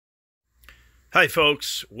Hi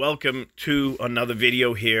folks, welcome to another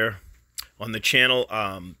video here on the channel.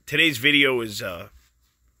 Today's video is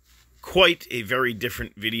quite a very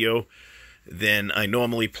different video than I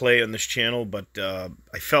normally play on this channel, but I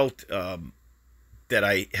felt that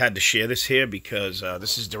I had to share this here because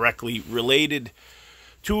this is directly related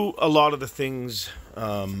to a lot of the things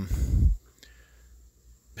that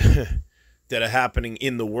are happening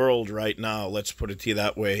in the world right now, let's put it to you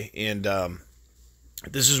that way. And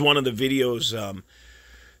this is one of the videos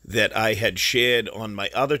that I had shared on my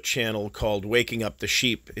other channel called Waking Up the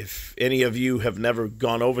Sheep. If any of you have never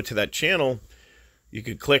gone over to that channel, you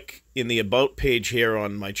could click in the About page here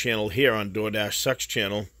on my channel here on DoorDash Sucks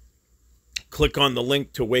channel. Click on the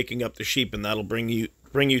link to Waking Up the Sheep, and that'll bring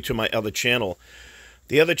you to my other channel.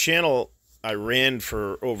 The other channel I ran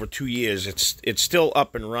for over 2 years. It's still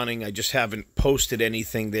up and running. I just haven't posted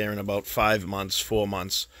anything there in about 5 months, 4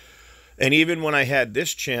 months. And even when I had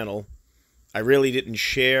this channel, I really didn't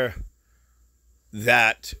share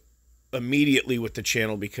that immediately with the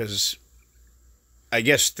channel because I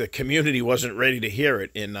guess the community wasn't ready to hear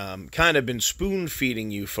it. And kind of been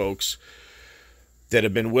spoon-feeding you folks that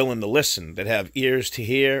have been willing to listen, that have ears to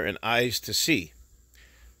hear and eyes to see.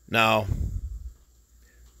 Now,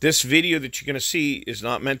 this video that you're going to see is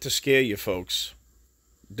not meant to scare you folks.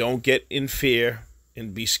 Don't get in fear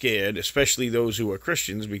and be scared, especially those who are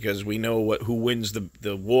Christians, because we know who wins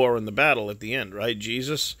the war and the battle at the end, right?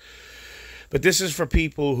 Jesus. But this is for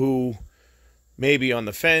people who may be on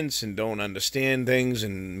the fence and don't understand things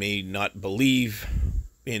and may not believe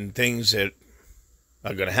in things that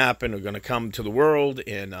are going to happen or going to come to the world.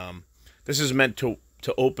 And this is meant to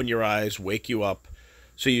open your eyes, wake you up,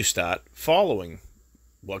 so you start following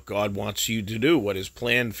what God wants you to do, what his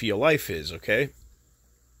plan for your life is, okay?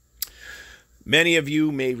 Many of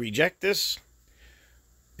you may reject this,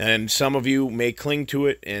 and some of you may cling to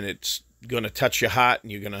it, and it's going to touch your heart,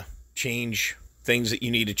 and you're going to change things that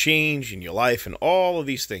you need to change in your life and all of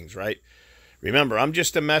these things, right? Remember, I'm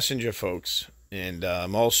just a messenger, folks, and I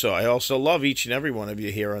also love each and every one of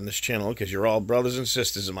you here on this channel because you're all brothers and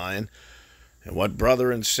sisters of mine. And what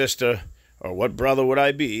brother and sister, or what brother would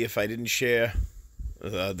I be if I didn't share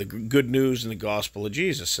the good news and the gospel of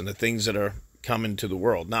Jesus and the things that are coming to the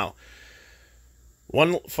world? Now,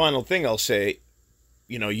 one final thing I'll say,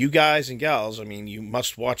 you know, you guys and gals, I mean, you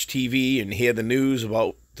must watch TV and hear the news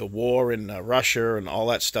about the war in Russia and all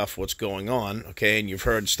that stuff, what's going on, okay? And you've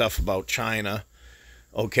heard stuff about China,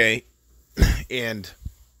 okay? And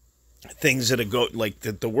things that are like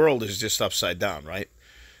the world is just upside down, right?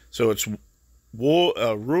 So it's war,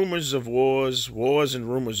 rumors of wars, wars and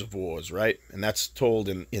rumors of wars, right? And that's told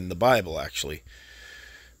in the Bible, actually.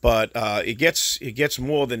 But it gets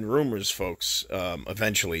more than rumors, folks,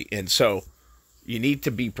 eventually. And so you need to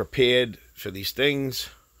be prepared for these things.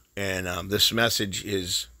 And this message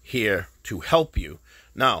is here to help you.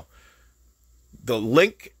 Now, the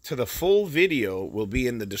link to the full video will be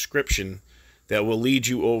in the description that will lead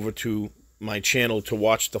you over to my channel to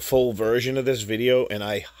watch the full version of this video. And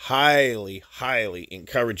I highly, highly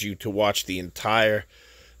encourage you to watch the entire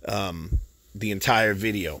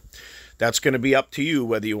video. That's going to be up to you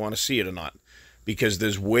whether you want to see it or not, because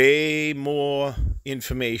there's way more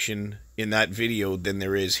information in that video than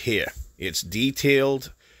there is here. It's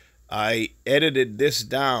detailed. I edited this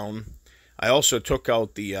down. I also took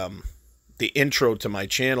out the intro to my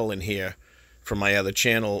channel in here from my other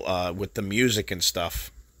channel with the music and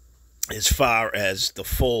stuff, as far as the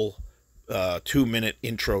full 2-minute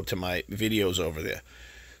intro to my videos over there.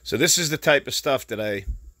 So this is the type of stuff that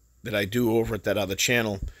I do over at that other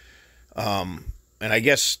channel. And I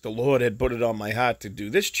guess the Lord had put it on my heart to do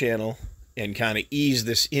this channel and kind of ease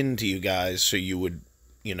this into you guys so you would,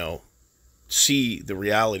 you know, see the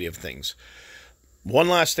reality of things. One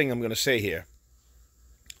last thing I'm going to say here.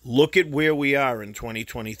 Look at where we are in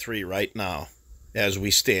 2023 right now as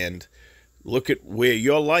we stand. Look at where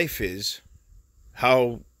your life is.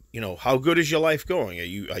 How good is your life going? Are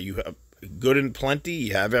you good and plenty?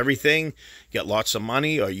 You have everything? You got lots of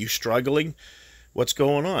money? Are you struggling? What's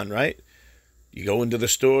going on, right? You go into the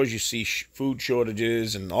stores, you see food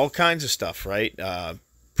shortages and all kinds of stuff, right?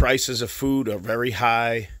 Prices of food are very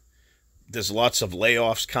high. There's lots of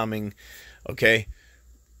layoffs coming, okay?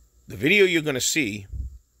 The video you're going to see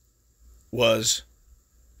was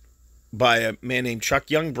by a man named Chuck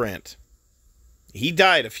Youngbrandt. He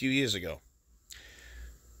died a few years ago.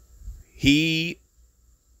 He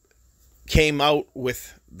came out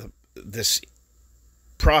with this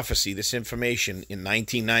prophecy, this information in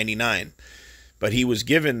 1999, but he was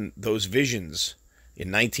given those visions in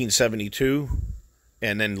 1972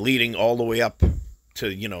 and then leading all the way up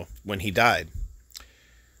to, you know, when he died.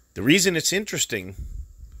 The reason it's interesting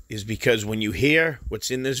is because when you hear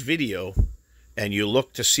what's in this video and you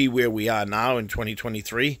look to see where we are now in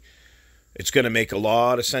 2023, it's going to make a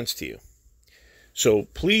lot of sense to you. So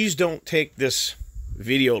please don't take this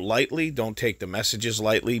video lightly. Don't take the messages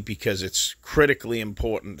lightly, because it's critically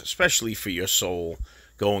important, especially for your soul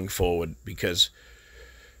going forward, because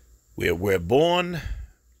we're born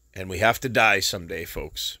and we have to die someday,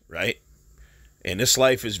 folks, right? And this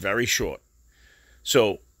life is very short.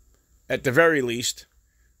 So at the very least,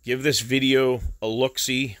 give this video a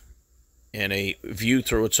look-see and a view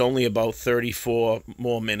through. It's only about 34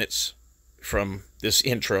 more minutes from this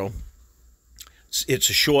intro. It's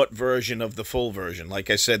a short version of the full version. Like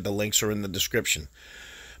I said, the links are in the description.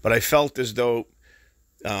 But I felt as though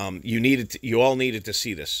you all needed to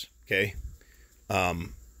see this, okay?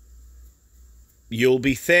 You'll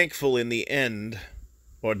be thankful in the end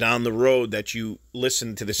or down the road that you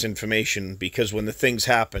listened to this information, because when the things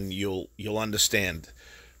happen, you'll understand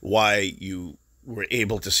why you were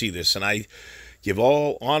able to see this. And I give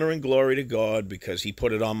all honor and glory to God, because he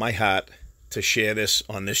put it on my heart to share this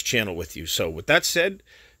on this channel with you. So with that said,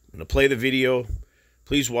 I'm going to play the video.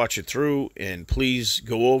 Please watch it through, and please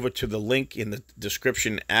go over to the link in the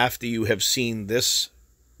description after you have seen this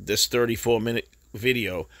 34-minute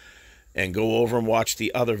video, and go over and watch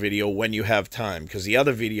the other video when you have time, because the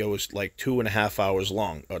other video is like 2.5 hours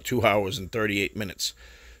long, or 2 hours and 38 minutes.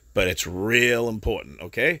 But it's real important,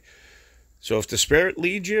 okay? So if the Spirit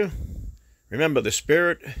leads you, remember, the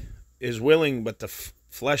Spirit is willing, but the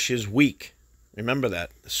flesh is weak. Remember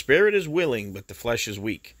that. The Spirit is willing, but the flesh is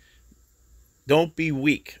weak. Don't be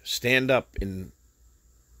weak. Stand up and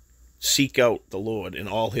seek out the Lord in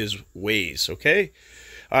all his ways, okay?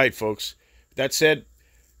 All right, folks. That said,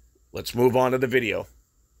 let's move on to the video,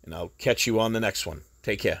 and I'll catch you on the next one.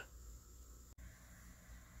 Take care.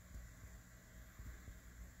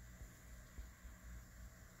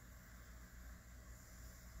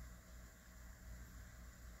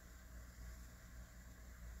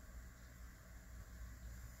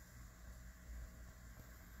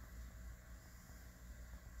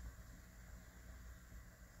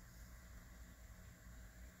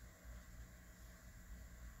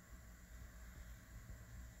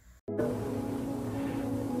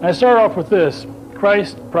 I start off with this: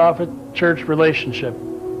 Christ, prophet, church relationship.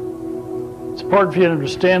 It's important for you to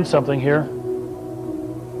understand something here.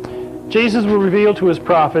 Jesus will reveal to his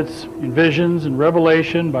prophets in visions and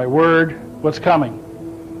revelation by word what's coming.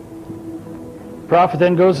 The prophet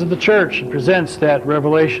then goes to the church and presents that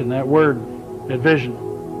revelation, that word, that vision.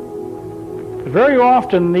 But very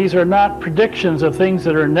often these are not predictions of things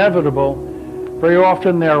that are inevitable. Very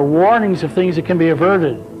often they are warnings of things that can be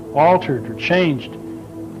averted, altered, or changed.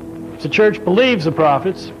 If the church believes the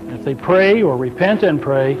prophets, if they pray or repent and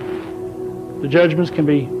pray, the judgments can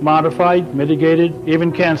be modified, mitigated,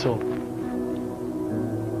 even canceled.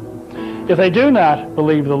 If they do not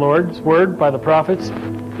believe the Lord's word by the prophets,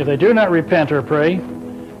 if they do not repent or pray,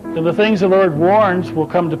 then the things the Lord warns will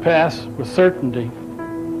come to pass with certainty.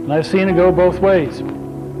 And I've seen it go both ways.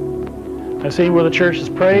 I've seen where the church has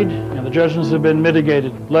prayed and the judgments have been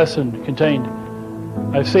mitigated, lessened, contained.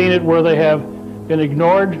 I've seen it where they have been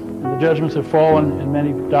ignored and the judgments have fallen and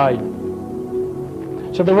many died.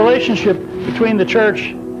 So the relationship between the church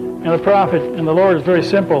and the prophet and the Lord is very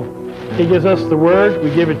simple. He gives us the word,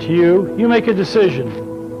 we give it to you, you make a decision.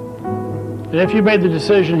 And if you made the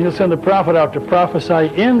decision, he'll send the prophet out to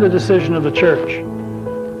prophesy in the decision of the church.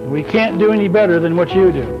 And we can't do any better than what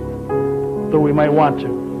you do, though we might want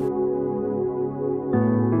to.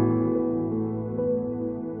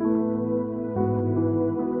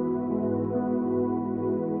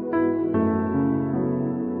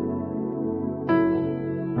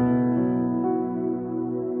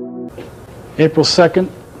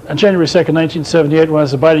 January 2nd, 1978, when I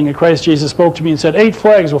was abiding in Christ, Jesus spoke to me and said, 8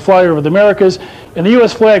 flags will fly over the Americas, and the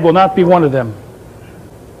U.S. flag will not be one of them.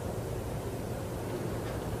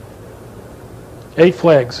 8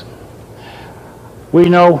 flags. We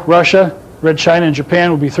know Russia, Red China, and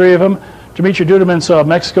Japan will be 3 of them. Dmitry Duduman saw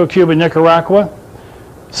Mexico, Cuba, and Nicaragua.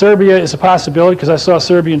 Serbia is a possibility, because I saw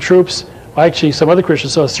Serbian troops. Well, actually, some other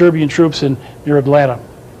Christians saw Serbian troops near Atlanta.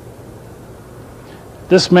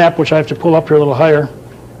 This map, which I have to pull up here a little higher,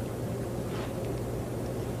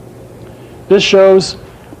 this shows,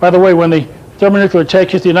 by the way, when the thermonuclear attack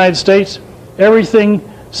hit the United States, everything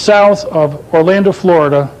south of Orlando,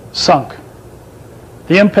 Florida, sunk.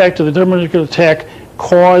 The impact of the thermonuclear attack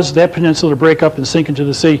caused that peninsula to break up and sink into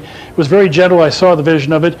the sea. It was very gentle. I saw the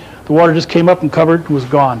vision of it. The water just came up and covered and was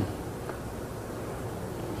gone.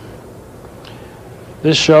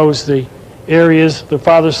 This shows the areas, the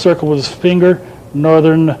Father's circle with his finger,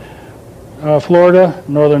 northern Florida,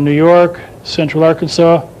 northern New York, central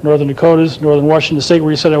Arkansas, northern Dakotas, northern Washington State,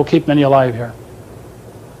 where he said, I will keep many alive here.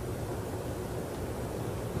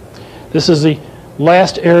 This is the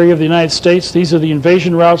last area of the United States. These are the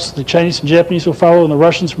invasion routes the Chinese and Japanese will follow, and the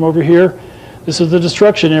Russians from over here. This is the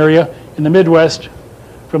destruction area in the Midwest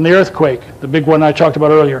from the earthquake, the big one I talked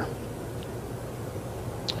about earlier.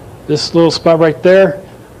 This little spot right there,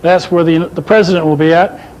 that's where the president will be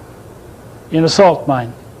at, in a salt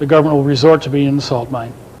mine. The government will resort to being in the salt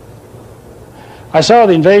mine. I saw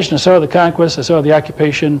the invasion, I saw the conquest, I saw the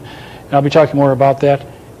occupation, and I'll be talking more about that,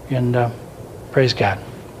 and praise God.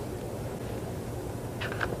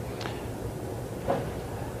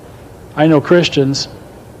 I know Christians.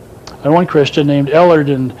 I know one Christian named Ellard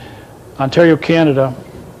in Ontario, Canada,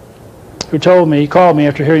 who told me, he called me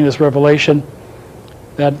after hearing this revelation,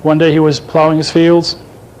 that one day he was plowing his fields.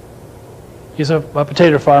 He's a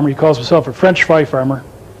potato farmer. He calls himself a French fry farmer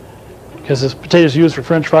because his potatoes are used for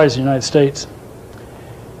French fries in the United States.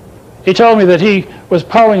 He told me that he was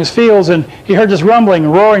plowing his fields and he heard this rumbling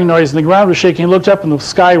and roaring noise and the ground was shaking. He looked up and the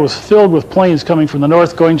sky was filled with planes coming from the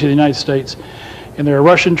north going to the United States. And they were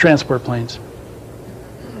Russian transport planes.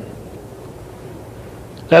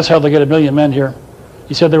 That's how they get 1 million men here.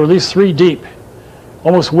 He said there were at least 3 deep,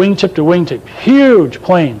 almost wingtip to wingtip, huge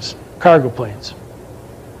planes, cargo planes.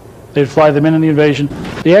 They'd fly them in the invasion.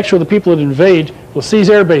 The people that invade will seize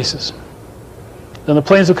air bases. Then the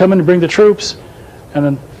planes will come in and bring the troops, and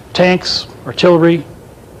then tanks, artillery.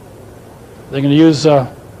 They're going to use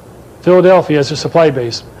Philadelphia as their supply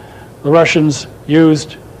base. The Russians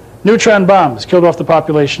used neutron bombs, killed off the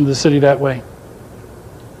population of the city that way.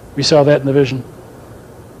 We saw that in the vision.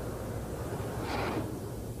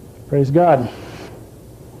 Praise God.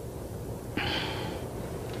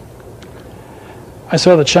 I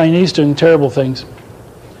saw the Chinese doing terrible things.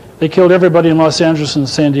 They killed everybody in Los Angeles and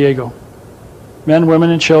San Diego. Men,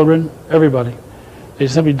 women, and children, everybody. They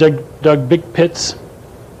simply dug big pits,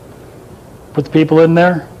 put the people in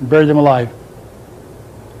there, and buried them alive.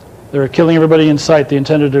 They were killing everybody in sight. They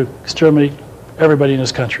intended to exterminate everybody in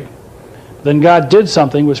this country. Then God did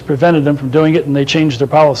something which prevented them from doing it, and they changed their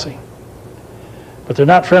policy. But they're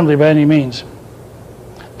not friendly by any means.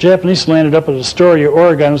 Japanese landed up at Astoria,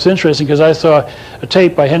 Oregon. It was interesting because I saw a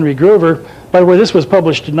tape by Henry Gruver. By the way, this was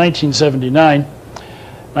published in 1979.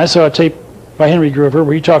 I saw a tape by Henry Gruver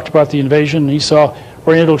where he talked about the invasion, and he saw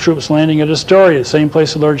Oriental troops landing at Astoria, the same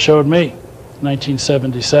place the Lord showed me,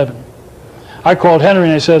 1977. I called Henry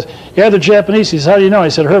and I said, yeah, they're Japanese. He said, how do you know? I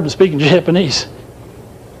said, I heard them speaking Japanese.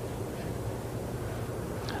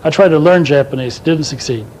 I tried to learn Japanese, didn't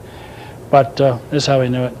succeed. But that's how I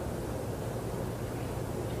knew it.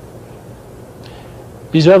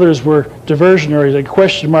 These others were diversionary, a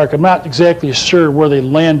question mark. I'm not exactly sure where they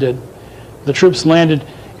landed. The troops landed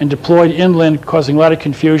and deployed inland, causing a lot of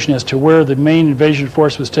confusion as to where the main invasion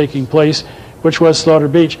force was taking place, which was Slaughter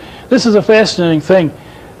Beach. This is a fascinating thing.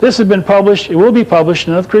 This has been published, it will be published,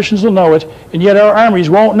 and other Christians will know it, and yet our armies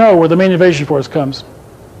won't know where the main invasion force comes.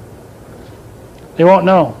 They won't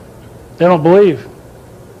know. They don't believe.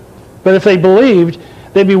 But if they believed,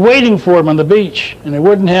 they'd be waiting for them on the beach, and it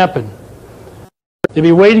wouldn't happen. They'd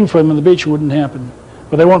be waiting for them on the beach, it wouldn't happen.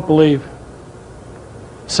 But they won't believe.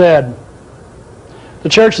 Sad. The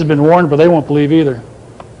church has been warned, but they won't believe either.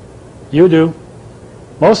 You do.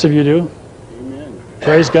 Most of you do. Amen.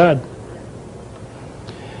 Praise God.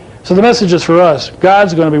 So the message is for us.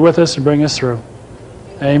 God's going to be with us and bring us through.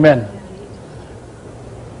 Amen.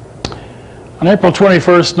 On April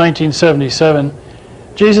 21st, 1977,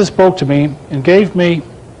 Jesus spoke to me and gave me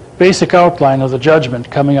basic outline of the judgment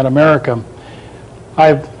coming on America.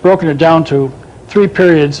 I've broken it down to 3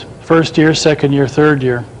 periods: first year, second year, third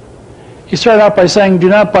year. He started out by saying, do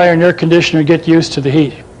not buy an air conditioner, get used to the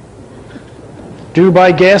heat. Do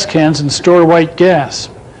buy gas cans and store white gas.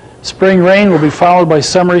 Spring rain will be followed by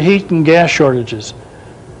summer heat and gas shortages.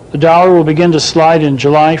 The dollar will begin to slide in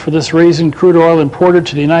July. For this reason, crude oil imported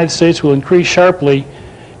to the United States will increase sharply,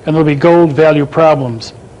 and there will be gold value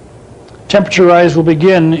problems. Temperature rise will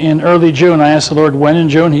begin in early June. I asked the Lord when in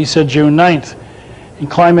June. He said June 9th. And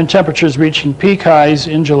climate temperatures reaching peak highs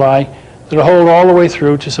in July that will hold all the way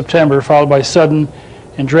through to September, followed by sudden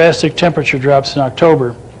and drastic temperature drops in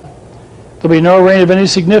October. There will be no rain of any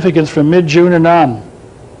significance from mid-June and on.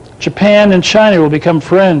 Japan and China will become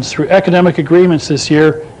friends through economic agreements this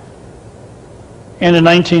year. And in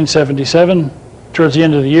 1977, towards the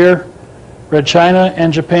end of the year, Red China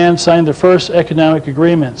and Japan signed their first economic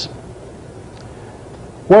agreements.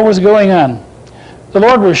 What was going on? The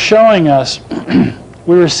Lord was showing us,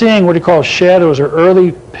 we were seeing what he calls shadows or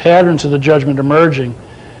early patterns of the judgment emerging.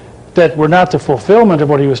 that were not the fulfillment of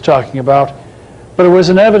what he was talking about, but it was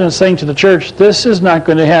an evidence saying to the church, this is not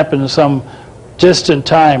going to happen in some distant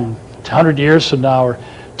time, 100 years from now or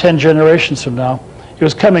 10 generations from now. It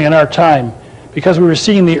was coming in our time, because we were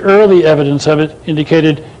seeing the early evidence of it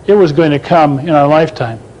indicated it was going to come in our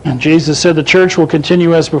lifetime. And Jesus said the church will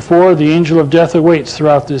continue as before. The angel of death awaits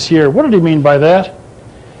throughout this year. What did he mean by that?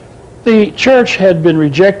 The church had been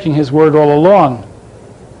rejecting his word all along.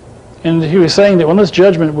 And he was saying that when this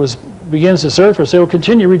judgment begins to surface, they will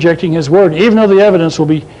continue rejecting his word, even though the evidence will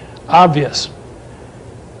be obvious.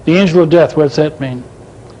 The angel of death, what does that mean?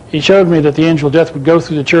 He showed me that the angel of death would go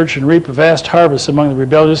through the church and reap a vast harvest among the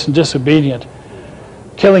rebellious and disobedient,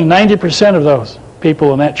 killing 90% of those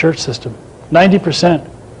people in that church system. 90%.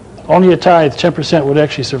 Only a tithe, 10%, would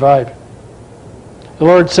actually survive. The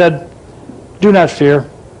Lord said, do not fear.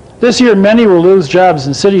 This year many will lose jobs,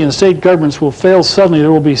 and city and state governments will fail suddenly.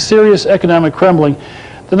 There will be serious economic crumbling.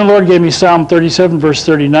 Then the Lord gave me Psalm 37, verse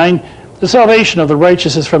 39. The salvation of the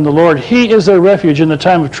righteous is from the Lord. He is their refuge in the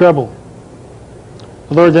time of trouble.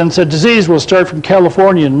 The Lord then said, disease will start from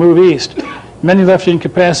California and move east. Many left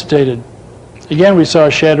incapacitated. Again, we saw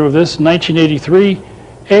a shadow of this. In 1983,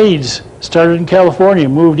 AIDS started in California,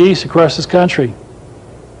 moved east across this country.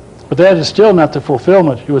 But that is still not the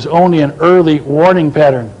fulfillment. It was only an early warning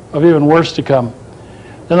pattern of even worse to come.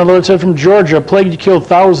 Then the Lord said, from Georgia, a plague to kill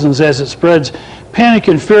thousands as it spreads. Panic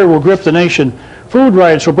and fear will grip the nation. Food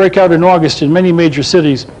riots will break out in August in many major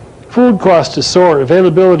cities. Food cost is soar,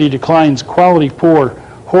 availability declines, quality poor,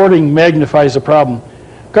 hoarding magnifies the problem.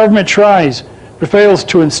 Government tries, but fails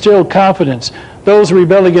to instill confidence. Those who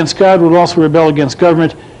rebel against God will also rebel against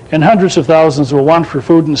government, and hundreds of thousands will want for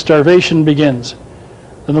food, and starvation begins.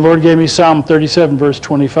 Then the Lord gave me Psalm 37, verse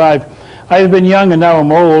 25. I have been young and now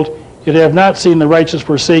am old, yet I have not seen the righteous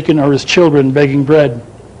forsaken or his children begging bread.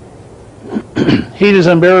 Heat is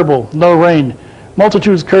unbearable, no rain.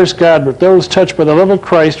 Multitudes curse God, but those touched by the love of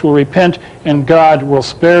Christ will repent, and God will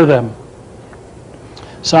spare them.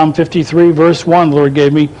 Psalm 53, verse 1, the Lord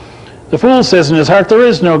gave me. The fool says in his heart, there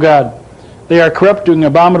is no God. They are corrupt, doing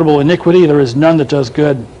abominable iniquity. There is none that does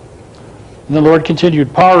good. And the Lord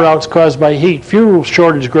continued, power outs caused by heat, fuel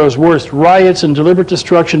shortage grows worse, riots and deliberate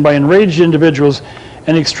destruction by enraged individuals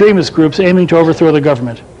and extremist groups aiming to overthrow the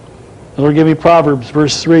government. The Lord gave me Proverbs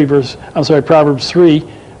 3,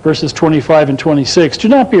 verses 25 and 26. Do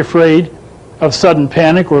not be afraid of sudden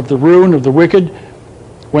panic or of the ruin of the wicked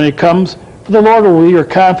when it comes, for the Lord will be your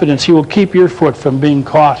confidence. He will keep your foot from being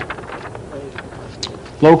caught.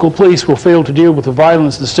 Local police will fail to deal with the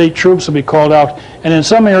violence. The state troops will be called out, and in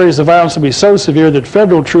some areas the violence will be so severe that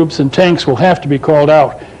federal troops and tanks will have to be called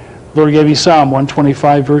out. The Lord gave me Psalm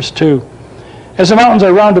 125, verse 2. As the mountains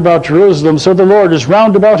are round about Jerusalem, so the Lord is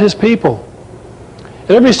round about his people.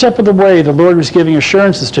 At every step of the way, the Lord was giving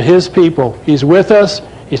assurances to his people. He's with us.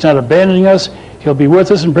 He's not abandoning us. He'll be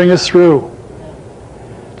with us and bring us through.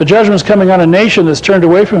 The judgment is coming on a nation that's turned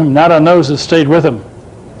away from him, not on those that stayed with him.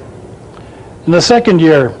 In the second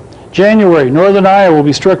year, January, northern Iowa will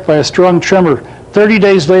be struck by a strong tremor. 30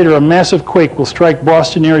 days later, a massive quake will strike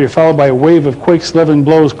Boston area, followed by a wave of quake-leveling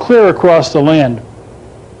blows clear across the land.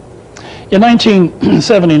 In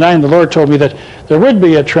 1979, the Lord told me that there would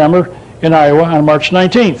be a tremor in Iowa on March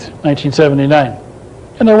 19th, 1979.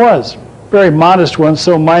 And there was. Very modest one,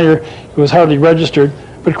 so minor it was hardly registered,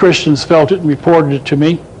 but Christians felt it and reported it to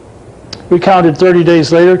me. We counted 30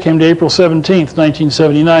 days later, came to April 17th,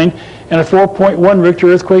 1979, and a 4.1 Richter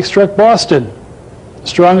earthquake struck Boston, the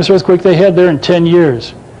strongest earthquake they had there in 10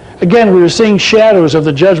 years. Again, we were seeing shadows of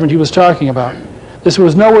the judgment he was talking about. This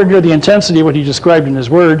was nowhere near the intensity of what he described in his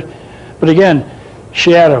word, but again,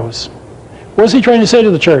 shadows. What is he trying to say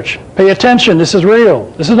to the church? Pay attention, this is real.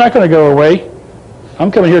 This is not going to go away.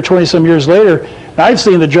 I'm coming here 20-some years later, and I've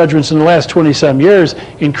seen the judgments in the last 20-some years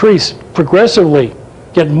increase progressively,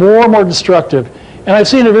 get more and more destructive. And I've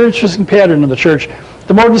seen a very interesting pattern in the church.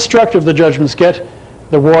 The more destructive the judgments get,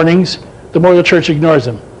 the warnings, the more the church ignores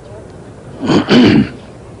them.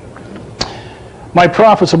 My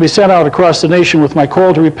prophets will be sent out across the nation with my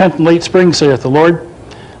call to repent in late spring, saith the Lord.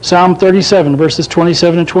 Psalm 37, verses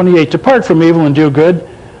 27 and 28. Depart from evil and do good,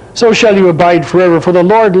 so shall you abide forever. For the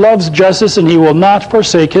Lord loves justice, and he will not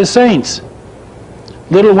forsake his saints.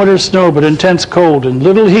 Little winter snow, but intense cold, and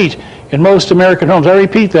little heat in most American homes. I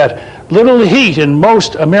repeat that. Little heat in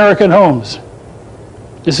most American homes.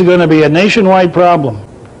 This is going to be a nationwide problem.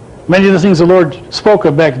 Many of the things the Lord spoke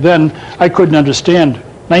of back then, I couldn't understand.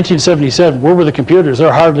 1977, where were the computers? There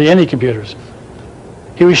are hardly any computers.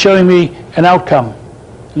 He was showing me an outcome.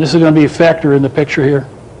 And this is going to be a factor in the picture here.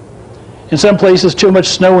 In some places, too much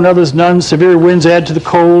snow, in others, none. Severe winds add to the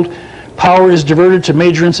cold. Power is diverted to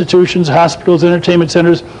major institutions, hospitals, entertainment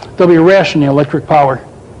centers. There'll be rationing electric power.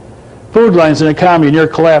 Food lines in the economy near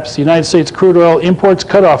collapse. The United States crude oil imports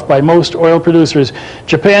cut off by most oil producers.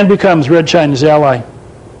 Japan becomes Red China's ally.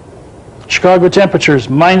 Chicago temperatures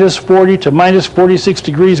minus 40 to minus 46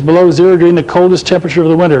 degrees below zero during the coldest temperature of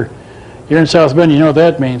the winter. Here in South Bend, you know what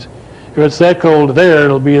that means. If it's that cold there,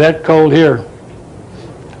 it'll be that cold here.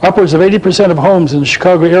 Upwards of 80% of homes in the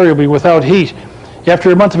Chicago area will be without heat.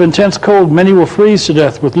 After a month of intense cold, many will freeze to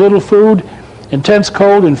death. With little food, intense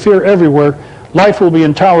cold, and fear everywhere, life will be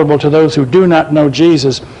intolerable to those who do not know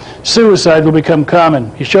Jesus. Suicide will become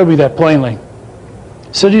common. He showed me that plainly.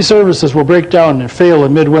 City services will break down and fail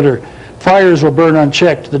in midwinter. Fires will burn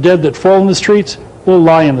unchecked. The dead that fall in the streets will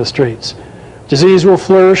lie in the streets. Disease will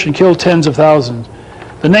flourish and kill tens of thousands.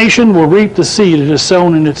 The nation will reap the seed it has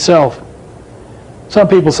sown in itself. Some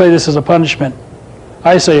people say this is a punishment.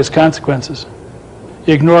 I say it's consequences.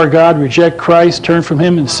 You ignore God, reject Christ, turn from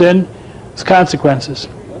Him and sin, it's consequences.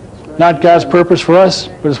 Not God's purpose for us,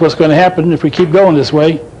 but it's what's going to happen if we keep going this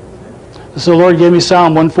way. This is the Lord gave me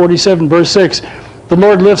Psalm 147, verse 6. The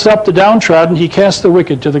Lord lifts up the downtrodden, He casts the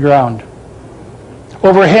wicked to the ground.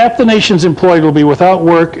 Over half the nation's employed will be without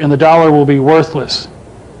work, and the dollar will be worthless.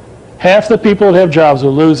 Half the people that have jobs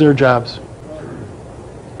will lose their jobs.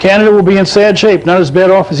 Canada will be in sad shape, not as bad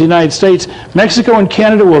off as the United States. Mexico and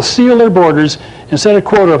Canada will seal their borders and set a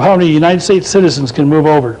quota of how many United States citizens can move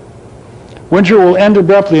over. Winter will end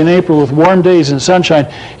abruptly in April with warm days and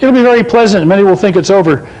sunshine. It'll be very pleasant, and many will think it's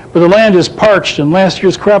over, but the land is parched, and last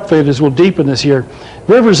year's crop failures will deepen this year.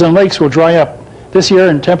 Rivers and lakes will dry up this year,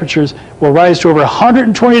 and temperatures will rise to over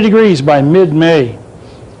 120 degrees by mid-May.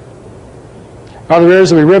 Other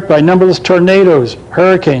areas will be ripped by numberless tornadoes,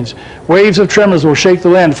 hurricanes. Waves of tremors will shake the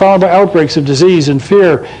land, followed by outbreaks of disease and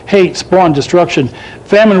fear, hate, spawn, destruction.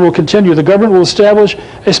 Famine will continue. The government will establish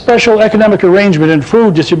a special economic arrangement and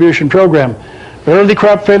food distribution program. The early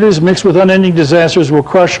crop failures mixed with unending disasters will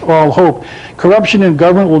crush all hope. Corruption in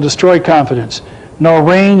government will destroy confidence. No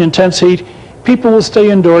rain, intense heat. People will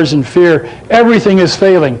stay indoors in fear. Everything is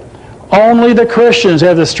failing. Only the Christians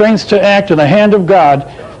have the strength to act, and the hand of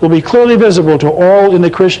God will be clearly visible to all in the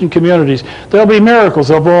Christian communities. There will be miracles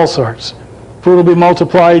of all sorts. Food will be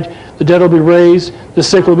multiplied, the dead will be raised, the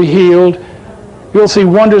sick will be healed. You'll see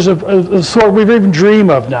wonders of the sort we even dream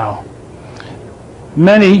of now.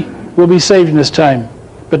 Many will be saved in this time,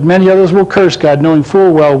 but many others will curse God, knowing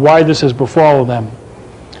full well why this has befallen them.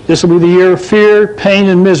 This will be the year of fear, pain,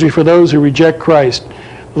 and misery for those who reject Christ.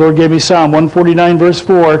 The Lord gave me Psalm 149, verse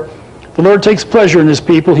 4. The Lord takes pleasure in His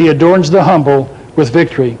people. He adorns the humble with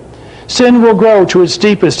victory. Sin will grow to its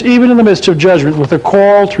deepest, even in the midst of judgment, with a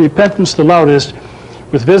call to repentance the loudest,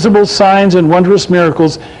 with visible signs and wondrous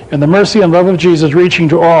miracles, and the mercy and love of Jesus reaching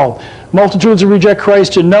to all. Multitudes will reject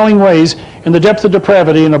Christ in knowing ways, and the depth of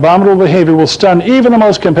depravity and abominable behavior will stun even the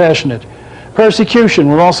most compassionate. Persecution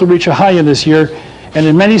will also reach a high in this year, and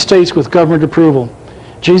in many states with government approval.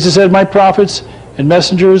 Jesus said, my prophets and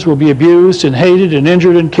messengers will be abused and hated and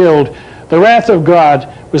injured and killed. The wrath of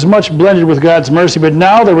God was much blended with God's mercy, but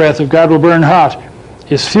now the wrath of God will burn hot.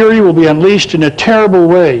 His fury will be unleashed in a terrible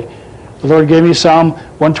way. The Lord gave me Psalm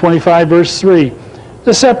 125, verse 3.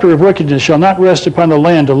 The scepter of wickedness shall not rest upon the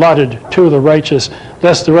land allotted to the righteous,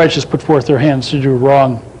 lest the righteous put forth their hands to do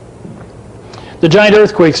wrong. The giant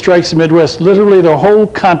earthquake strikes the Midwest. Literally the whole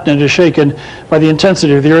continent is shaken by the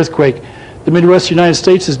intensity of the earthquake. The Midwest United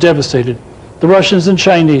States is devastated. The Russians and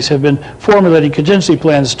Chinese have been formulating contingency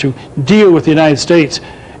plans to deal with the United States,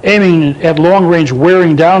 aiming at long-range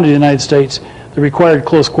wearing down of the United States that required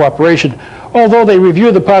close cooperation. Although they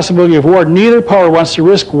review the possibility of war, neither power wants to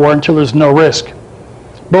risk war until there's no risk.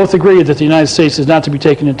 Both agree that the United States is not to be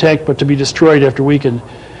taken intact, but to be destroyed after weakened.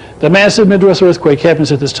 The massive Midwest earthquake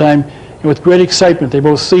happens at this time, and with great excitement, they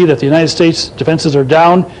both see that the United States defenses are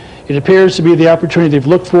down. It appears to be the opportunity they've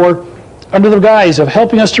looked for. Under the guise of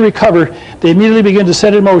helping us to recover, they immediately begin to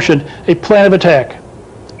set in motion a plan of attack.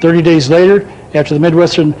 30 days later, after the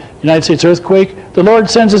Midwestern United States earthquake, the Lord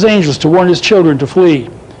sends His angels to warn His children to flee.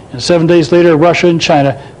 And 7 days later, Russia and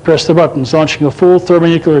China press the buttons, launching a full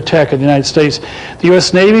thermonuclear attack on the United States. The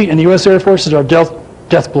U.S. Navy and the U.S. Air Forces are dealt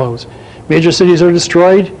death blows. Major cities are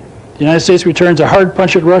destroyed. The United States returns a hard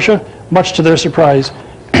punch at Russia, much to their surprise.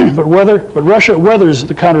 but Russia weathers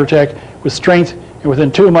the counterattack with strength, and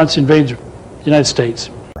within 2 months invades the United States.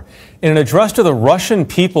 In an address to the Russian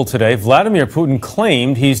people today, Vladimir Putin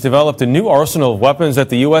claimed he's developed a new arsenal of weapons that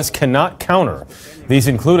the U.S. cannot counter. These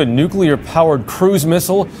include a nuclear-powered cruise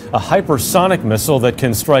missile, a hypersonic missile that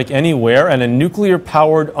can strike anywhere, and a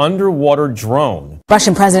nuclear-powered underwater drone.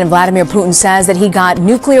 Russian President Vladimir Putin says that he got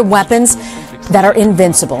nuclear weapons that are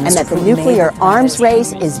invincible. And that the nuclear arms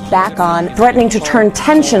race is back on, threatening to turn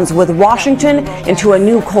tensions with Washington into a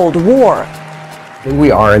new Cold War.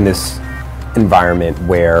 We are in this environment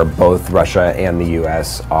where both Russia and the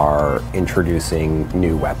U.S. are introducing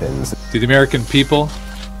new weapons. To the American people,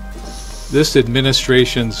 this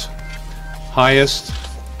administration's highest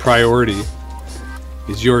priority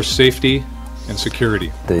is your safety and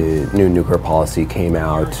security. The new nuclear policy came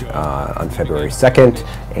out on February 2nd,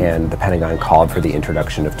 and the Pentagon called for the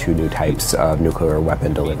introduction of 2 new types of nuclear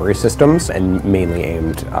weapon delivery systems, and mainly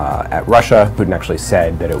aimed at Russia. Putin actually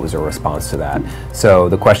said that it was a response to that. So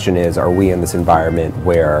the question is, are we in this environment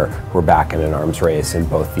where we're back in an arms race and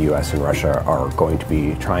both the US and Russia are going to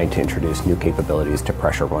be trying to introduce new capabilities to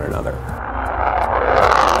pressure one another?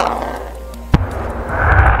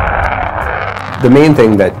 The main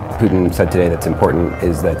thing that Putin said today that's important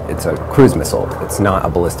is that it's a cruise missile. It's not a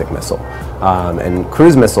ballistic missile. And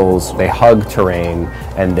cruise missiles, they hug terrain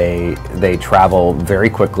and they travel very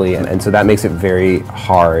quickly, and so that makes it very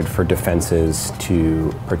hard for defenses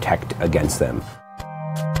to protect against them.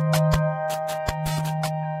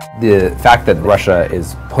 The fact that Russia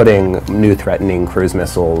is putting new threatening cruise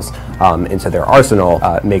missiles into their arsenal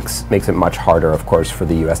makes it much harder, of course, for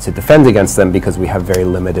the U.S. to defend against them, because we have very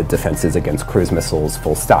limited defenses against cruise missiles,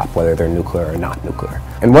 full stop, whether they're nuclear or not nuclear.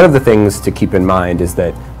 And one of the things to keep in mind is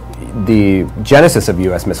that the genesis of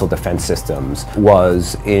U.S. missile defense systems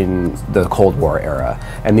was in the Cold War era.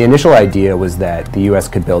 And the initial idea was that the U.S.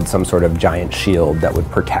 could build some sort of giant shield that would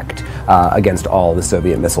protect against all the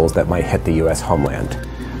Soviet missiles that might hit the U.S. homeland.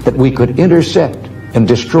 That we could intercept and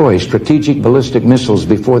destroy strategic ballistic missiles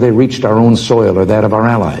before they reached our own soil or that of our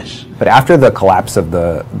allies. But after the collapse of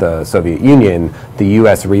the Soviet Union, the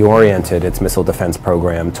U.S. reoriented its missile defense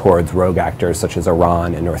program towards rogue actors such as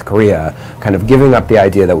Iran and North Korea, kind of giving up the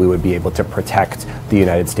idea that we would be able to protect the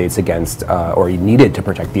United States against, or needed to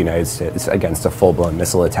protect the United States against a full-blown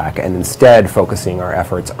missile attack, and instead focusing our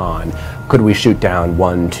efforts on, could we shoot down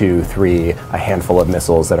 1, 2, 3, a handful of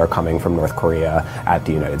missiles that are coming from North Korea at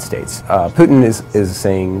the United States. Putin is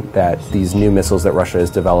saying that these new missiles that Russia is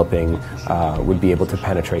developing would be able to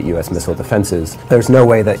penetrate U.S. missile defenses. There's no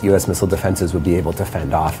way that U.S. missile defenses would be able to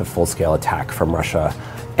fend off a full-scale attack from Russia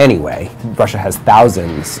anyway. Russia has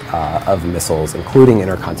thousands of missiles, including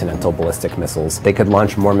intercontinental ballistic missiles. They could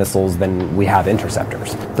launch more missiles than we have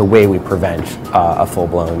interceptors. The way we prevent a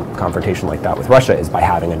full-blown confrontation like that with Russia is by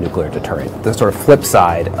having a nuclear deterrent. The sort of flip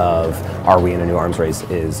side of are we in a new arms race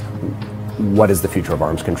is, what is the future of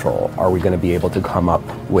arms control? Are we going to be able to come up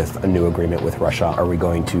with a new agreement with Russia? Are we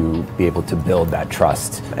going to be able to build that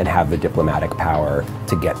trust and have the diplomatic power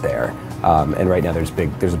to get there? And right now there's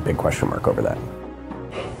a big question mark over that.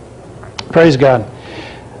 Praise God.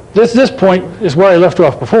 This point is where I left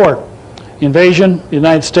off before. The invasion, the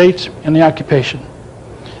United States, and the occupation.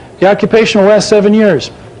 The occupation will last 7 years.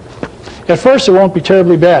 At first it won't be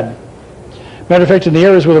terribly bad. Matter of fact, in the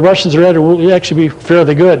areas where the Russians are at, it will actually be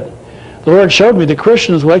fairly good. The Lord showed me that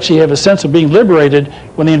Christians will actually have a sense of being liberated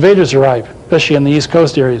when the invaders arrive, especially in the East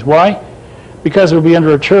Coast areas. Why? Because it will be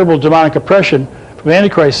under a terrible demonic oppression from the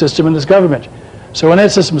Antichrist system and this government. So when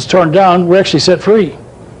that system is torn down, we're actually set free.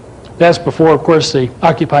 That's before, of course, the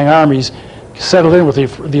occupying armies settle in with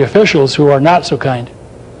the officials who are not so kind.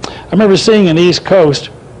 I remember seeing in the East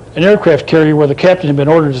Coast an aircraft carrier where the captain had been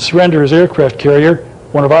ordered to surrender his aircraft carrier,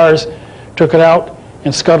 one of ours, took it out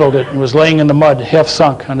and scuttled it and was laying in the mud, half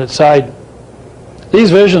sunk on its side. These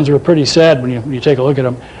visions were pretty sad when you take a look at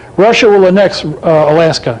them. Russia will annex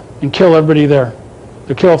Alaska and kill everybody there.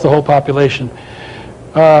 They'll kill off the whole population.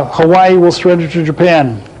 Hawaii will surrender to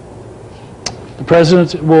Japan. The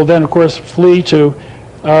president will then, of course, flee to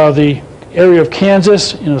the area of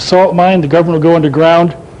Kansas in a salt mine. The government will go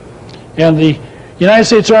underground. And the United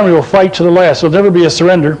States Army will fight to the last. There'll never be a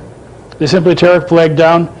surrender. They simply tear our flag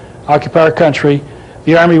down, occupy our country.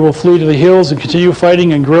 The Army will flee to the hills and continue fighting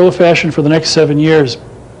in guerrilla fashion for the next 7 years.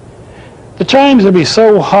 The times will be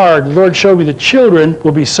so hard, the Lord showed me that children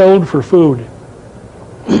will be sold for food.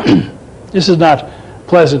 This is not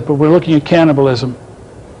pleasant, but we're looking at cannibalism.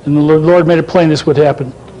 And the Lord made it plain this would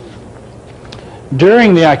happen.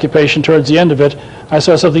 During the occupation, towards the end of it, I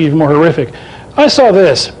saw something even more horrific. I saw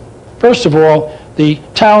this. First of all, the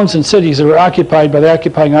towns and cities that were occupied by the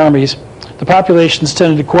occupying armies, the populations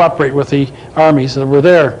tended to cooperate with the armies that were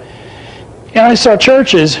there. And I saw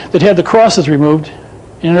churches that had the crosses removed,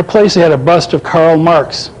 and in their place they had a bust of Karl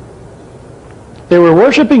Marx. They were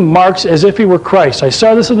worshiping Marx as if he were Christ. I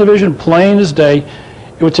saw this in the vision plain as day.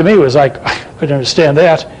 To me, it was like, I couldn't understand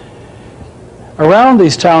that. Around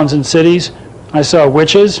these towns and cities, I saw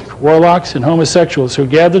witches, warlocks, and homosexuals who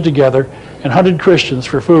gathered together and hunted Christians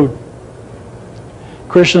for food.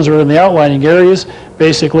 Christians are in the outlying areas,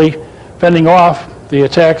 basically fending off the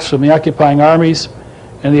attacks from the occupying armies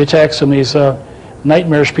and the attacks from these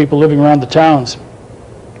nightmarish people living around the towns.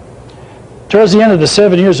 Towards the end of the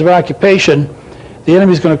 7 years of occupation, the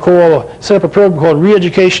enemy is going to set up a program called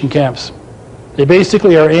re-education camps. They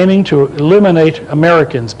basically are aiming to eliminate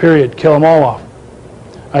Americans, period, kill them all off.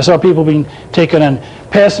 I saw people being taken on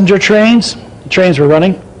passenger trains. The trains were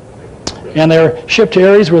running, and they're shipped to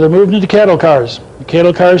areas where they're moved into cattle cars. The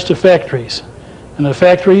cattle cars to factories. And the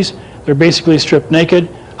factories, they're basically stripped naked,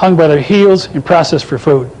 hung by their heels, and processed for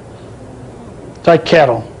food. It's like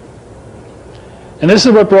cattle. And this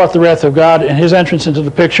is what brought the wrath of God and his entrance into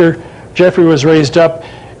the picture. Jeffrey was raised up,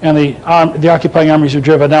 and the occupying armies were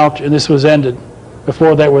driven out, and this was ended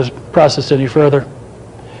before that was processed any further.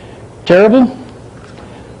 Terrible?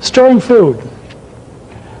 Storing food.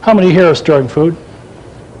 How many here are storing food?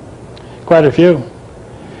 Quite a few.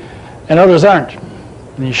 And others aren't.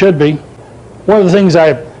 And you should be. One of the things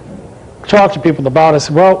I talk to people about is,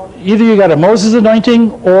 well, either you got a Moses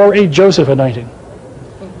anointing or a Joseph anointing.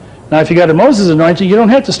 Now, if you got a Moses anointing, you don't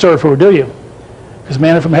have to store food, do you? Because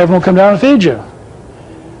manna from heaven will come down and feed you.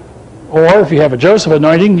 Or if you have a Joseph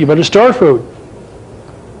anointing, you better store food.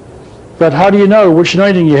 But how do you know which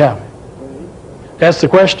anointing you have? That's the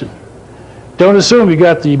question. Don't assume you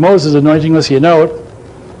got the Moses anointing unless you know it.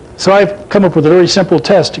 So I've come up with a very simple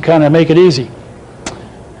test to kind of make it easy.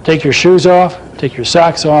 Take your shoes off, take your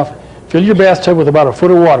socks off, fill your bathtub with about a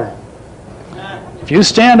foot of water. If you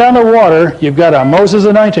stand on the water, you've got a Moses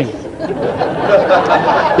anointing.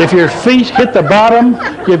 If your feet hit the bottom,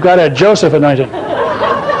 you've got a Joseph anointing.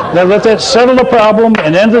 Now let that settle the problem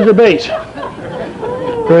and end the debate.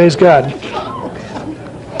 Praise God.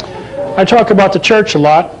 I talk about the church a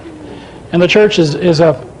lot, and the church is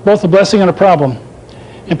both a blessing and a problem.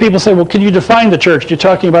 And people say, well, can you define the church? You're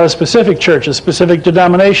talking about a specific church, a specific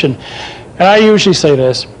denomination. And I usually say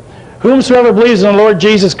this: whomsoever believes in the Lord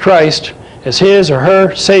Jesus Christ as his or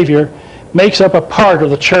her Savior makes up a part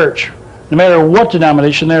of the church, no matter what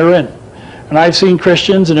denomination they're in. And I've seen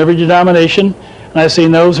Christians in every denomination, and I've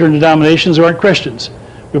seen those who are in denominations who aren't Christians.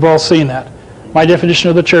 We've all seen that. My definition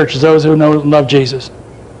of the church is those who know and love Jesus.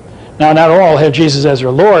 Now, not all have Jesus as their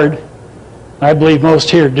Lord. I believe most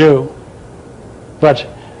here do. But,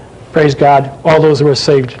 praise God, all those who are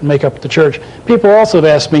saved make up the church. People also have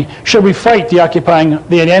asked me, should we fight the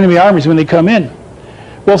enemy armies when they come in?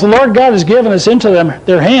 Well, if the Lord God has given us into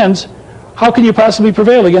their hands, how can you possibly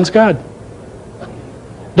prevail against God?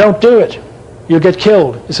 Don't do it. You'll get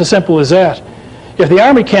killed. It's as simple as that. If the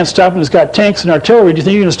army can't stop and it's got tanks and artillery, do you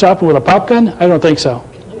think you're going to stop them with a pop gun? I don't think so.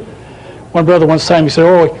 One brother once time, he said,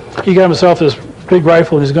 oh, he got himself this big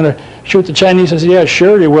rifle and he's going to shoot the Chinese. I said, yeah,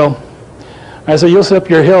 sure he will. I said, you'll set up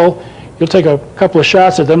your hill, you'll take a couple of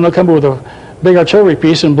shots at them, they'll come with a big artillery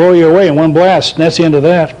piece and blow you away in one blast, and that's the end of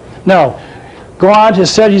that. No. God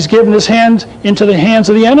has said he's given his hand into the hands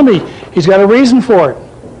of the enemy. He's got a reason for it.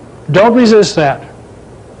 Don't resist that.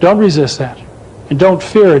 Don't resist that. And don't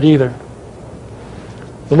fear it either.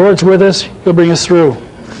 The Lord's with us. He'll bring us through.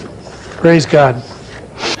 Praise God.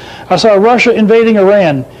 I saw Russia invading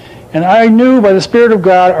Iran, and I knew by the Spirit of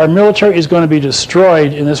God our military is going to be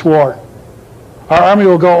destroyed in this war. Our army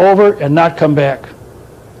will go over and not come back.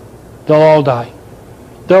 They'll all die.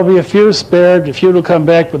 There'll be a few spared, a few will come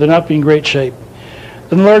back, but they'll not be in great shape.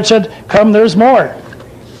 Then the Lord said, come, there's more.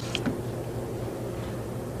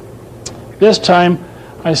 This time,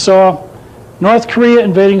 I saw North Korea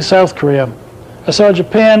invading South Korea. I saw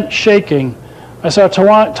Japan shaking. I saw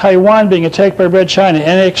Taiwan being attacked by Red China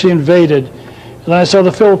and actually invaded. And then I saw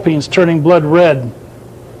the Philippines turning blood red.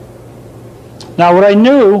 Now, what I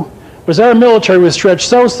knew was our military was stretched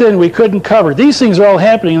so thin we couldn't cover. These things are all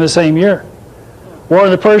happening in the same year. War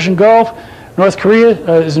in the Persian Gulf, North Korea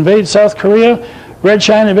is invaded South Korea, Red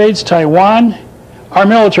China invades Taiwan. Our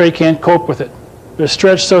military can't cope with it. They're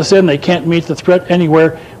stretched so thin they can't meet the threat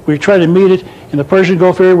anywhere. We try to meet it in the Persian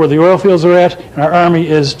Gulf area where the oil fields are at, and our army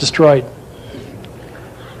is destroyed.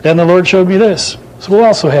 Then the Lord showed me this. This will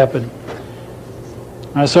also happen.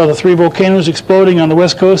 I saw the 3 volcanoes exploding on the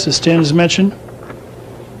west coast, as Stan has mentioned.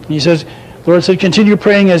 And he says, the Lord said, continue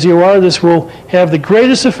praying as you are. This will have the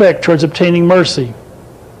greatest effect towards obtaining mercy.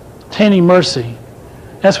 Obtaining mercy.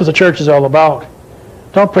 That's what the church is all about.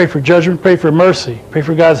 Don't pray for judgment, pray for mercy. Pray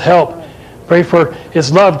for God's help. Pray for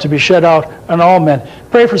his love to be shed out on all men.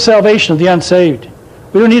 Pray for salvation of the unsaved.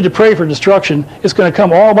 We don't need to pray for destruction. It's going to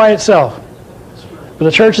come all by itself. But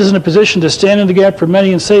the church is in a position to stand in the gap for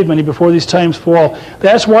many and save many before these times fall.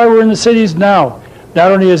 That's why we're in the cities now,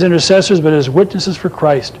 not only as intercessors, but as witnesses for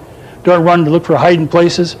Christ. Don't run to look for hiding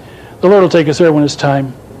places. The Lord will take us there when it's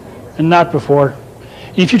time, and not before.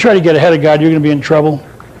 If you try to get ahead of God, you're going to be in trouble.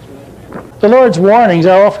 The Lord's warnings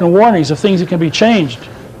are often warnings of things that can be changed.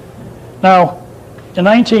 Now, in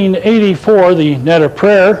 1984, the Net of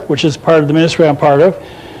Prayer, which is part of the ministry I'm part of,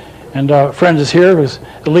 and a friend is here who's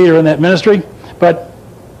the leader in that ministry, but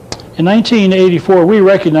in 1984, we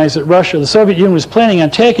recognized that Russia, the Soviet Union, was planning on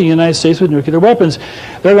attacking the United States with nuclear weapons.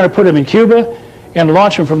 They're going to put them in Cuba and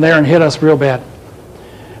launch them from there and hit us real bad.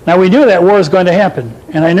 Now, we knew that war was going to happen,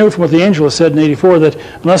 and I knew from what the angel said in 84 that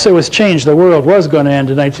unless it was changed, the world was going to end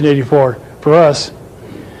in 1984 for us.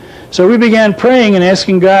 So we began praying and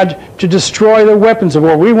asking God to destroy the weapons of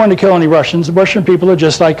war. We wanted to kill any Russians. The Russian people are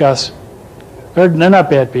just like us. They're not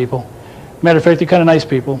bad people. Matter of fact, they're kind of nice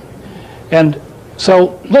people. And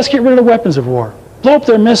so let's get rid of the weapons of war. Blow up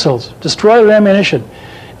their missiles. Destroy their ammunition.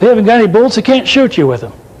 If they haven't got any bullets, they can't shoot you with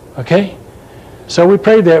them. Okay? So we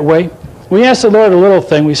prayed that way. We asked the Lord a little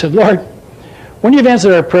thing. We said, Lord, when you've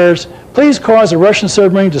answered our prayers, please cause a Russian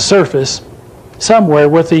submarine to surface somewhere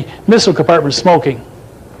with the missile compartment smoking.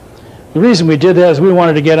 The reason we did that is we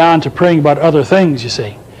wanted to get on to praying about other things, you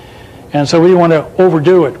see. And so we didn't want to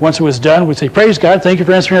overdo it. Once it was done, we'd say, praise God, thank you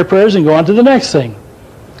for answering our prayers, and go on to the next thing.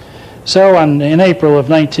 So in April of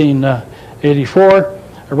 1984,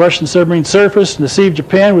 a Russian submarine surfaced in the Sea of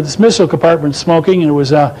Japan with its missile compartment smoking, and it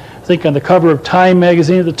was, I think, on the cover of Time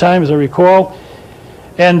magazine at the time, as I recall.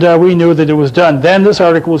 And we knew that it was done. Then this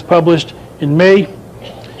article was published in May.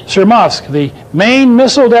 Shermovsk, the main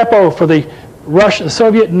missile depot for the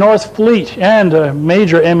Soviet North Fleet and a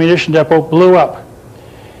major ammunition depot, blew up.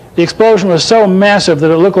 The explosion was so massive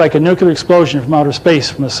that it looked like a nuclear explosion from outer space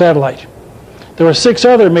from a satellite. There were 6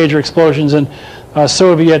 other major explosions in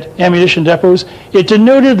Soviet ammunition depots. It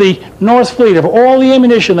denuded the North Fleet of all the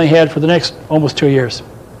ammunition they had for the next almost 2 years.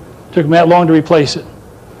 It took them that long to replace it.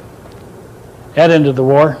 That ended the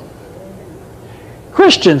war.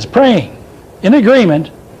 Christians praying in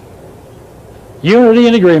agreement, unity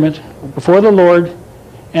and agreement before the Lord,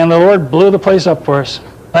 and the Lord blew the place up for us.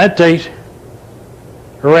 That date,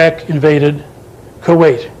 Iraq invaded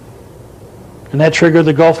Kuwait, and that triggered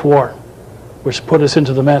the Gulf War, which put us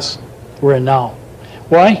into the mess we're in now.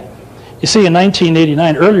 Why? You see, in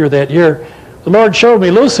 1989, earlier that year, the Lord showed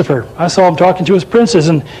me Lucifer. I saw him talking to his princes,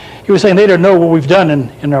 and he was saying they don't know what we've done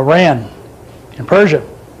in Iran, in Persia.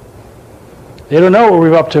 They don't know what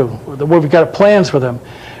we're up to, what we've got plans for them.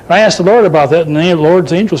 I asked the Lord about that, and the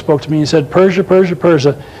Lord's angel spoke to me and said, Persia, Persia,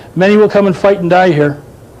 Persia, many will come and fight and die here.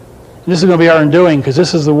 And this is going to be our undoing, because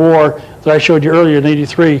this is the war that I showed you earlier in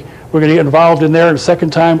 83. We're going to get involved in there the second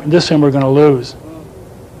time, and this time we're going to lose.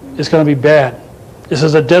 It's going to be bad. This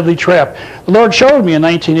is a deadly trap. The Lord showed me in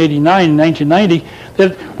 1989 and 1990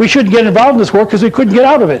 that we shouldn't get involved in this war because we couldn't get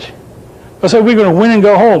out of it. I said we're going to win and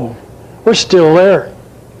go home. We're still there.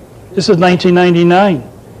 This is 1999.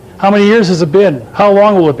 How many years has it been? How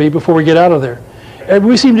long will it be before we get out of there? And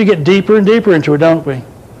we seem to get deeper and deeper into it, don't we?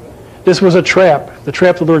 This was a trap. The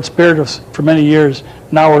trap the Lord spared us for many years.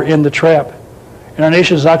 Now we're in the trap. And our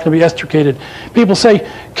nation is not going to be extricated. People say,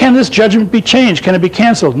 can this judgment be changed? Can it be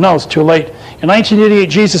canceled? No, it's too late. In 1988,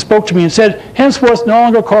 Jesus spoke to me and said, henceforth no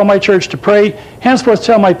longer call my church to pray. Henceforth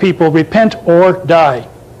tell my people, repent or die.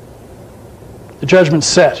 The judgment's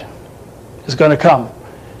set. It's going to come.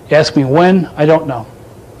 You ask me when? I don't know.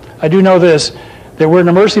 I do know this, that we're in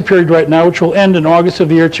a mercy period right now, which will end in August of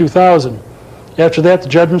the year 2000. After that, the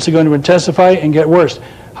judgments are going to intensify and get worse.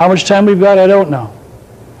 How much time we've got, I don't know.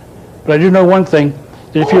 But I do know one thing,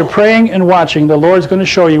 that if you're praying and watching, the Lord's going to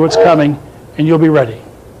show you what's coming, and you'll be ready.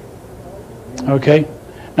 Okay?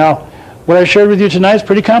 Now, what I shared with you tonight is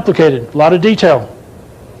pretty complicated, a lot of detail.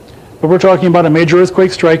 But we're talking about a major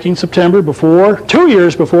earthquake striking September 2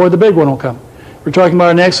 years before the big one will come. We're talking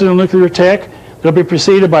about an accidental nuclear attack that'll be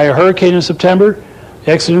preceded by a hurricane in September.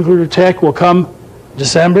 The accidental nuclear attack will come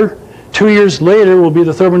December. 2 years later will be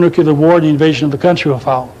the thermonuclear war, and the invasion of the country will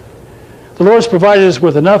follow. The Lord's provided us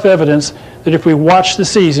with enough evidence that if we watch the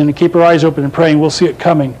season and keep our eyes open and praying, we'll see it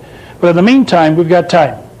coming. But in the meantime, we've got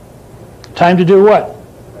time. Time to do what?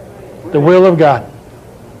 The will of God.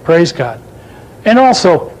 Praise God. And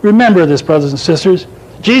also, remember this, brothers and sisters.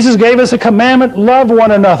 Jesus gave us a commandment, love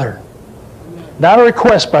one another. Not a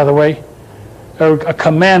request, by the way. A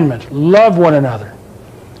commandment, love one another.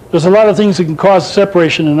 There's a lot of things that can cause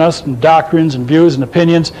separation in us, and doctrines and views and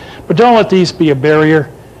opinions, but don't let these be a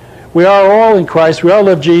barrier. We are all in Christ, we all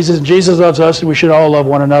love Jesus, and Jesus loves us, and we should all love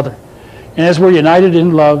one another. And as we're united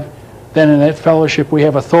in love, then in that fellowship we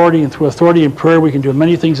have authority, and through authority in prayer we can do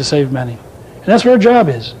many things to save many. And that's what our job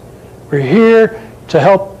is. We're here to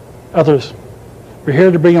help others. We're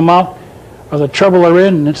here to bring them out of the trouble they're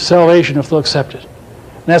in and into salvation if they'll accept it.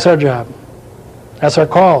 And that's our job. That's our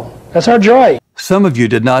call. That's our joy. Some of you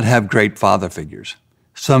did not have great father figures.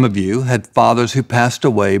 Some of you had fathers who passed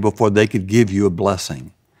away before they could give you a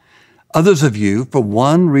blessing. Others of you, for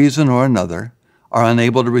one reason or another, are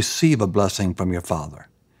unable to receive a blessing from your father.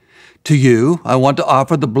 To you, I want to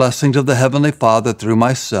offer the blessings of the Heavenly Father through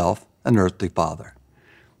myself, an earthly father.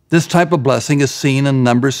 This type of blessing is seen in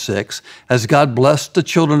Numbers 6 as God blessed the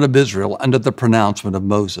children of Israel under the pronouncement of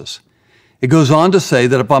Moses. It goes on to say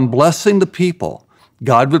that upon blessing the people,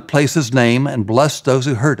 God would place His name and bless those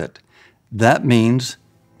who heard it. That means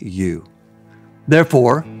you.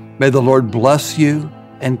 Therefore, may the Lord bless you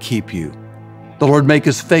and keep you. The Lord make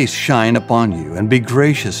His face shine upon you and be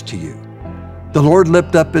gracious to you. The Lord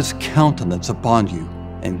lift up His countenance upon you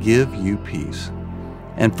and give you peace.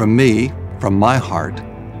 And from me, from my heart,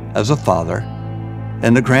 as a father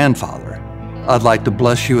and a grandfather, I'd like to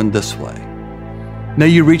bless you in this way. May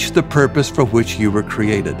you reach the purpose for which you were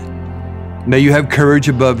created. May you have courage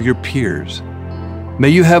above your peers. May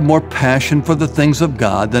you have more passion for the things of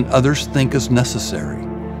God than others think is necessary.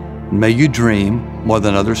 May you dream more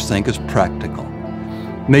than others think is practical.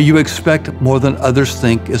 May you expect more than others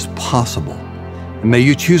think is possible. And may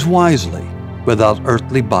you choose wisely without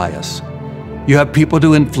earthly bias. You have people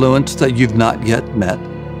to influence that you've not yet met.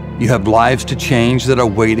 You have lives to change that are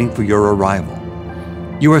waiting for your arrival.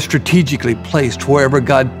 You are strategically placed wherever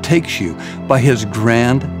God takes you by His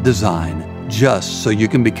grand design, just so you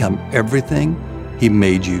can become everything He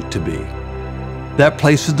made you to be. That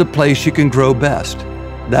place is the place you can grow best.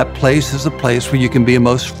 That place is the place where you can be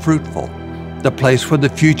most fruitful. The place where the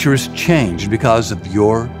future is changed because of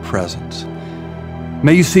your presence.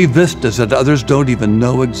 May you see vistas that others don't even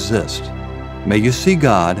know exist. May you see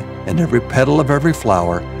God in every petal of every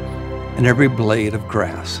flower and every blade of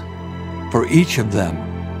grass, for each of them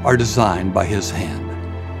are designed by His hand.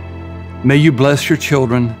 May you bless your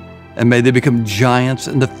children, and may they become giants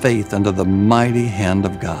in the faith under the mighty hand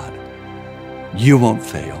of God. You won't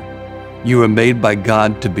fail. You were made by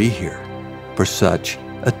God to be here for such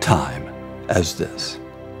a time as this.